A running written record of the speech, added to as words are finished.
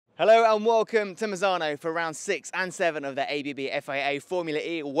Hello and welcome to Misano for round 6 and 7 of the ABB FIA Formula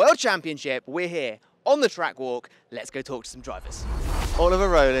E World Championship. We're here on the track walk. Let's go talk to some drivers. Oliver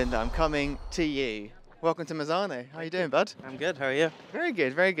Rowland, I'm coming to you. Welcome to Misano. How are you doing, bud? I'm good, how are you? Very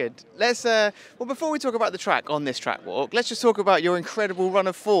good, very good. Let's, well, before we talk about the track on this track walk, let's just talk about your incredible run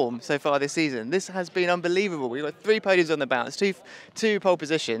of form so far this season. This has been unbelievable. We've got 3 podiums on the bounce, two pole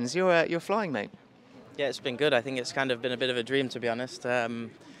positions. You're flying, mate. Yeah, it's been good. I think it's kind of been a bit of a dream, to be honest.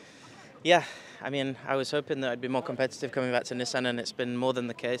 Yeah, I mean, I was hoping that I'd be more competitive coming back to Nissan, and it's been more than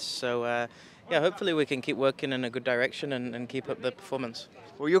the case. So, yeah, hopefully we can keep working in a good direction and keep up the performance.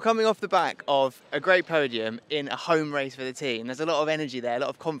 Well, you're coming off the back of a great podium in a home race for the team. There's a lot of energy there, a lot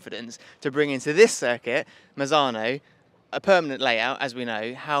of confidence to bring into this circuit, Misano, a permanent layout, as we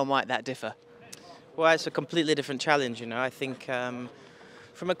know. How might that differ? Well, it's a completely different challenge, you know. I think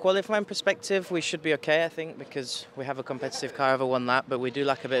from a qualifying perspective, we should be okay, I think, because we have a competitive car over one lap, but we do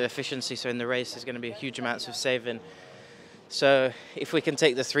lack a bit of efficiency, so in the race there's going to be huge amounts of saving. So if we can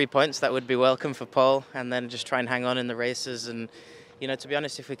take the 3 points, that would be welcome for pole, and then just try and hang on in the races. And, you know, to be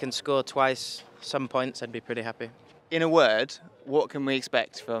honest, if we can score twice some points, I'd be pretty happy. In a word, what can we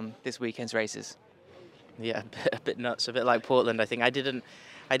expect from this weekend's races? Yeah, a bit nuts, a bit like Portland, I think. I didn't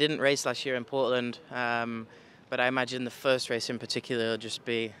race last year in Portland, but I imagine the first race in particular will just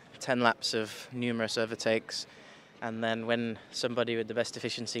be 10 laps of numerous overtakes. And then when somebody with the best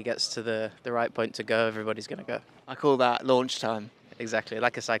efficiency gets to the right point to go, everybody's going to go. I call that launch time. Exactly,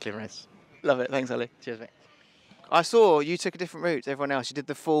 like a cycling race. Love it. Thanks, Ollie. Cheers, mate. I saw you took a different route to everyone else. You did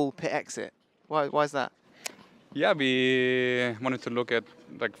the full pit exit. Why is that? Yeah, we wanted to look at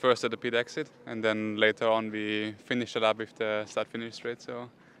first at the pit exit, and then later on we finished it up with the start-finish straight. So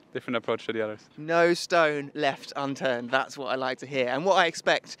different approach to the others. No stone left unturned. That's what I like to hear, and what I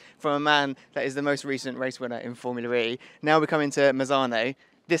expect from a man that is the most recent race winner in Formula E. Now we're coming to Misano.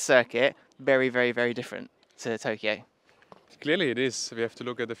 This circuit, very, very, very different to Tokyo. Clearly it is. We have to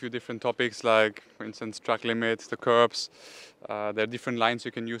look at a few different topics, like, for instance, track limits, the curbs. There are different lines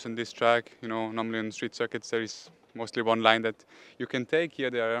you can use on this track. You know, normally on street circuits there is mostly one line that you can take. Here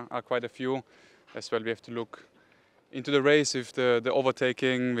there are quite a few. As well, we have to look into the race with the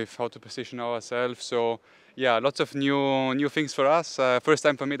overtaking, with how to position ourselves. So yeah, lots of new things for us. First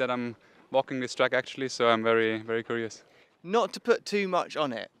time for me that I'm walking this track actually, so I'm very, very curious. Not to put too much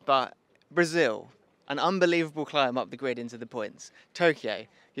on it, but Brazil, an unbelievable climb up the grid into the points. Tokyo,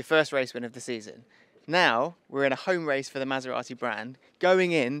 your first race win of the season. Now we're in a home race for the Maserati brand,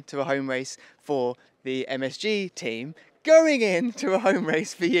 going into a home race for the MSG team, going into a home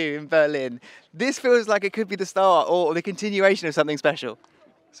race for you in Berlin. This feels like it could be the start or the continuation of something special.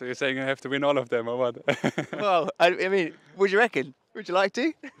 So you're saying I have to win all of them, or what? Well, I mean, what do you reckon? Would you like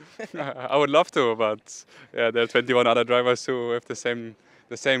to? I would love to, but yeah, there are 21 other drivers who have the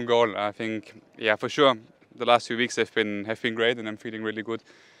same goal. I think, yeah, for sure, the last few weeks have been great, and I'm feeling really good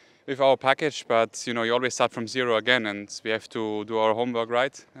with our package. But you know, you always start from zero again, and we have to do our homework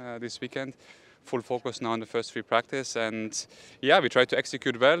right this weekend. Full focus now on the first 3 practice, and yeah, we try to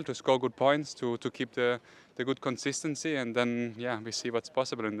execute well, to score good points, to keep the good consistency, and then yeah, we see what's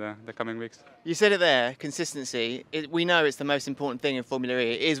possible in the coming weeks. You said it there, consistency. We know it's the most important thing in Formula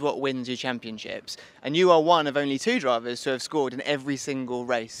E. It is what wins you championships, and you are one of only 2 drivers who have scored in every single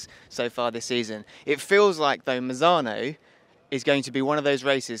race so far this season. It feels like, though, Misano is going to be one of those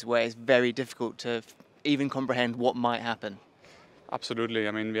races where it's very difficult to even comprehend what might happen. Absolutely.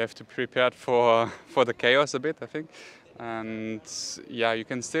 I mean, we have to prepare for the chaos a bit, I think. And yeah, you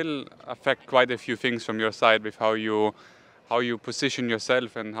can still affect quite a few things from your side with how you position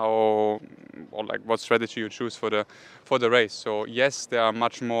yourself and what strategy you choose for the race. So yes, there are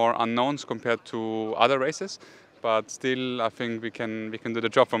much more unknowns compared to other races, but still I think we can do the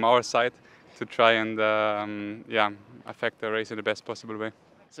job from our side to try and affect the race in the best possible way.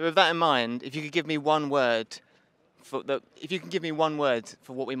 So with that in mind, if you could give me one word for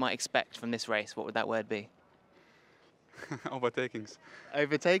what we might expect from this race, what would that word be? Overtakings.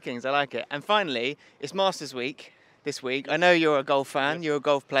 Overtakings, I like it. And finally, it's Masters Week this week. I know you're a golf fan, Yes. You're a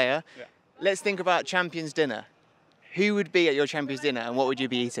golf player. Yeah. Let's think about Champions Dinner. Who would be at your Champions Dinner and what would you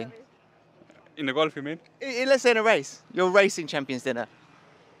be eating? In the golf, you mean? Let's say in a race. Your racing Champions Dinner.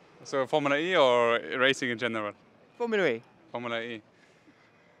 So Formula E or racing in general? Formula E. Formula E.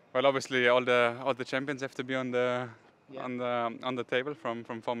 Well, obviously all the champions have to be on the table from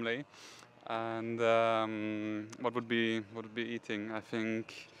Formula E. And what would be eating? I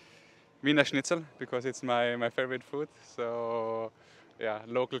think Wiener Schnitzel, because it's my favorite food. So yeah,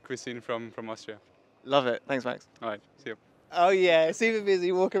 local cuisine from Austria. Love it. Thanks, Max. All right, see you. Oh yeah, super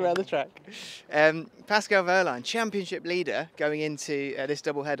busy walking around the track. Pascal Wehrlein, championship leader going into this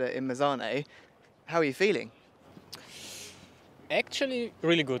double-header in Misano. How are you feeling? Actually,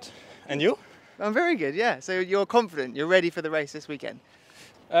 really good. And you? I'm very good, yeah. So you're confident, you're ready for the race this weekend?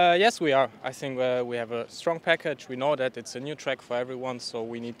 Yes, we are. I think we have a strong package. We know that it's a new track for everyone, so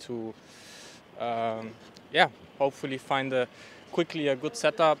we need to, hopefully find quickly a good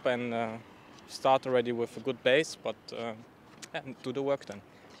setup and start already with a good base, but do the work then.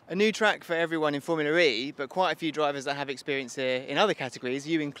 A new track for everyone in Formula E, but quite a few drivers that have experience here in other categories,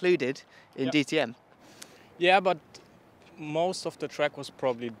 you included in DTM. Yeah, but most of the track was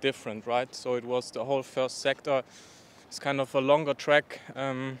probably different, right? So it was the whole first sector. It's kind of a longer track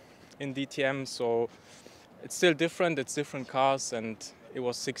in DTM, so it's still different. It's different cars, and it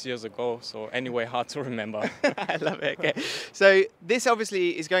was 6 years ago. So anyway, hard to remember. I love it. Okay, so this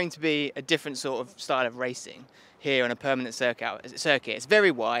obviously is going to be a different sort of style of racing here on a permanent circuit. It's very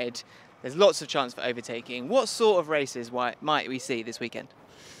wide. There's lots of chance for overtaking. What sort of races might we see this weekend?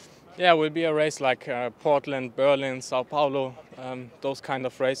 Yeah, it will be a race like Portland, Berlin, Sao Paulo, those kind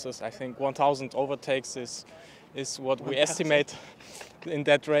of races. I think 1,000 overtakes is what we estimate in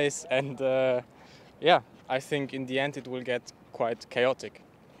that race. And I think in the end it will get quite chaotic.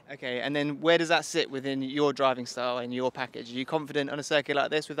 Okay, and then where does that sit within your driving style and your package? Are you confident on a circuit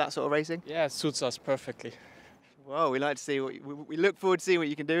like this with that sort of racing? Yeah, it suits us perfectly. Well, we like to see we look forward to seeing what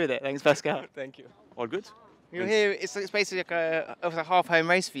you can do with it. Thanks, Pascal. Thank you. All good? You're here. It's basically like a half-home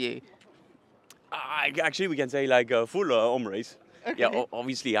race for you. Actually, we can say like a full home race. Okay. Yeah,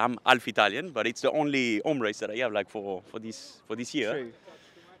 obviously I'm half Italian, but it's the only home race that I have like for this year. True.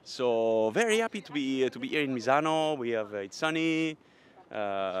 So very happy to be here in Misano. We have it's sunny.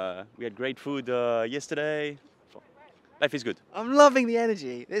 We had great food yesterday. So life is good. I'm loving the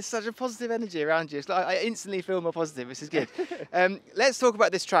energy. There's such a positive energy around you. It's like I instantly feel more positive. This is good. Let's talk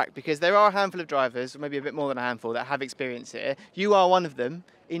about this track because there are a handful of drivers, or maybe a bit more than a handful, that have experience here. You are one of them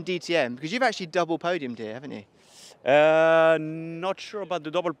in DTM because you've actually double podiumed here, haven't you? Not sure about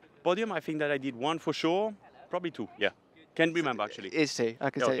the double podium. I think that I did one for sure, probably two. Yeah, can't remember actually. It's two. I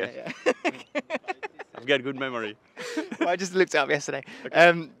can say Okay. that. Yeah. I've got good memory. Well, I just looked it up yesterday.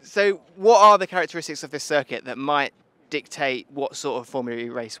 Okay. So, what are the characteristics of this circuit that might dictate what sort of Formula E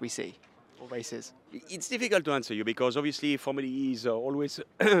race we see, or races? It's difficult to answer you because obviously Formula E is always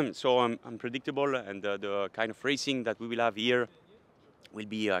so unpredictable, and the kind of racing that we will have here will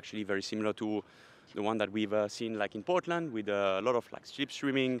be actually very similar to the one that we've seen like in Portland, with a lot of like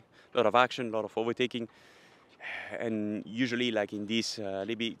slipstreaming, a lot of action, a lot of overtaking, and usually like in this a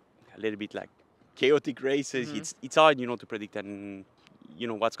little bit like chaotic races, it's hard, to predict and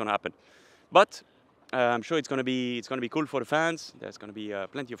what's going to happen. But I'm sure it's going to be cool for the fans. There's going to be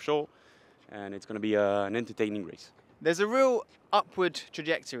plenty of show, and it's going to be an entertaining race. There's a real upward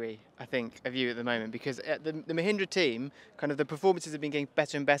trajectory, I think, of you at the moment because at the Mahindra team, kind of the performances have been getting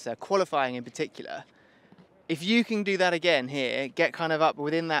better and better, qualifying in particular. If you can do that again here, get kind of up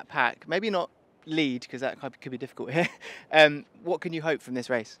within that pack, maybe not lead because that could be difficult here. What can you hope from this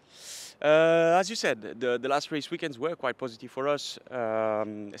race? As you said, the last race weekends were quite positive for us,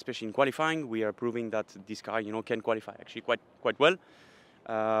 especially in qualifying. We are proving that this car, can qualify actually quite well.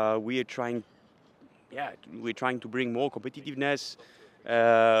 We're trying to bring more competitiveness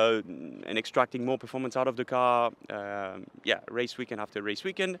and extracting more performance out of the car. Race weekend after race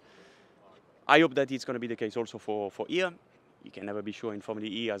weekend. I hope that it's going to be the case also for here. You can never be sure in Formula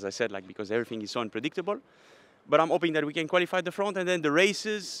E, as I said, because everything is so unpredictable. But I'm hoping that we can qualify the front, and then the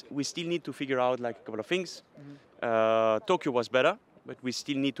races, we still need to figure out a couple of things. Tokyo was better, but we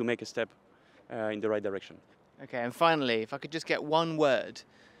still need to make a step in the right direction. Okay, and finally, if I could just get one word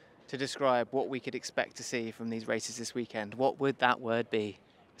to describe what we could expect to see from these races this weekend, what would that word be?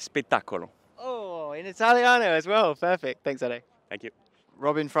 Spettacolo. Oh, in Italiano as well. Perfect. Thanks, Edo. Thank you.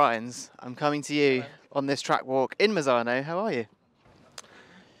 Robin Frijns, I'm coming to you on this track walk in Misano. How are you?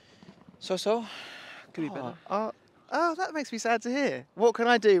 So. Could be better. Oh, that makes me sad to hear. What can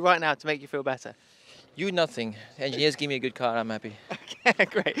I do right now to make you feel better? You nothing. The engineers give me a good car, I'm happy. Okay,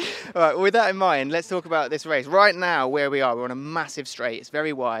 great. All right, well, with that in mind, let's talk about this race. Right now, where we are, we're on a massive straight. It's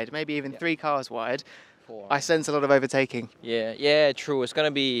very wide, maybe even 3 cars wide. 4. I sense a lot of overtaking. Yeah, true. It's going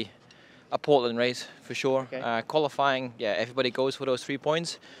to be a Portland race for sure. Okay. Qualifying, everybody goes for those 3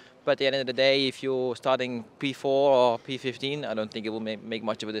 points. But at the end of the day, if you're starting P4 or P15, I don't think it will make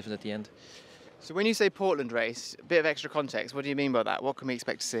much of a difference at the end. So when you say Portland race, a bit of extra context, what do you mean by that? What can we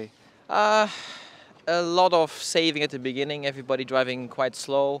expect to see? A lot of saving at the beginning, everybody driving quite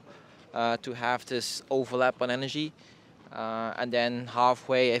slow to have this overlap on energy. And then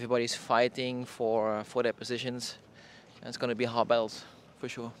halfway, everybody's fighting for their positions. And it's going to be hard battles, for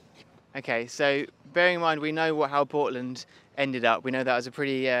sure. Okay, so bearing in mind we know how Portland ended up, we know that was a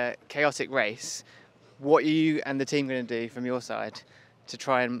pretty chaotic race. What are you and the team going to do from your side to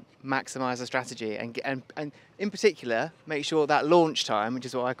try and maximise the strategy and in particular make sure that launch time, which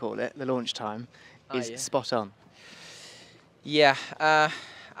is what I call it, the launch time, is spot on? Yeah,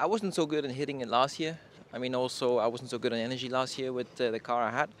 I wasn't so good in hitting it last year. I mean, also I wasn't so good on energy last year with the car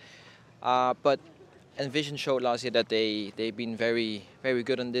I had. But Envision showed last year that they've been very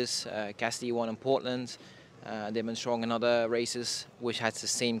good on this. Cassidy won in Portland. They've been strong in other races, which has the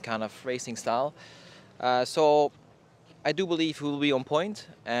same kind of racing style. So I do believe we will be on point,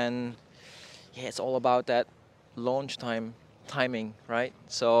 and yeah, it's all about that launch timing, right?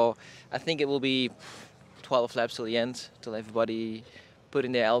 So I think it will be 12 laps till the end, till everybody put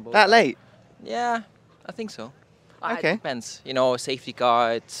in their elbows. That late? Yeah, I think so. Okay. It depends. You know, safety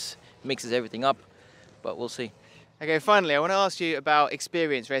car, it mixes everything up, but we'll see. Okay, finally, I want to ask you about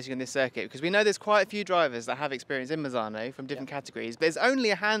experience racing on this circuit, because we know there's quite a few drivers that have experience in Misano from different categories, but there's only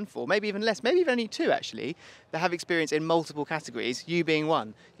a handful, maybe even less, maybe even only two actually, that have experience in multiple categories, you being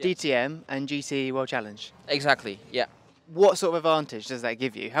one, DTM and GT World Challenge. Exactly, yeah. What sort of advantage does that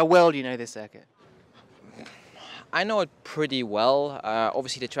give you? How well do you know this circuit? I know it pretty well.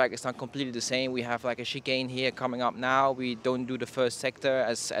 Obviously the track is not completely the same. We have like a chicane here coming up now. We don't do the first sector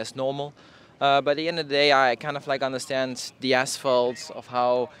as normal. But at the end of the day, I kind of like understand the asphalt, of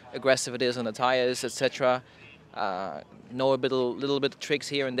how aggressive it is on the tires, etc. Know a little bit of tricks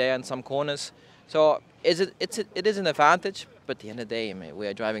here and there in some corners. So it is an advantage. But at the end of the day, I mean, we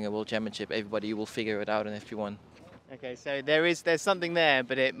are driving a world championship. Everybody will figure it out in FP1. Okay, so there's something there,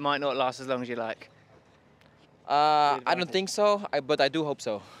 but it might not last as long as you like. I don't think so, but I do hope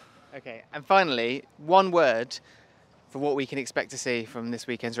so. Okay, and finally, one word for what we can expect to see from this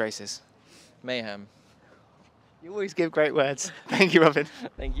weekend's races. Mayhem. You always give great words. Thank you, Robin.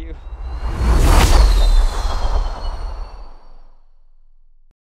 Thank you.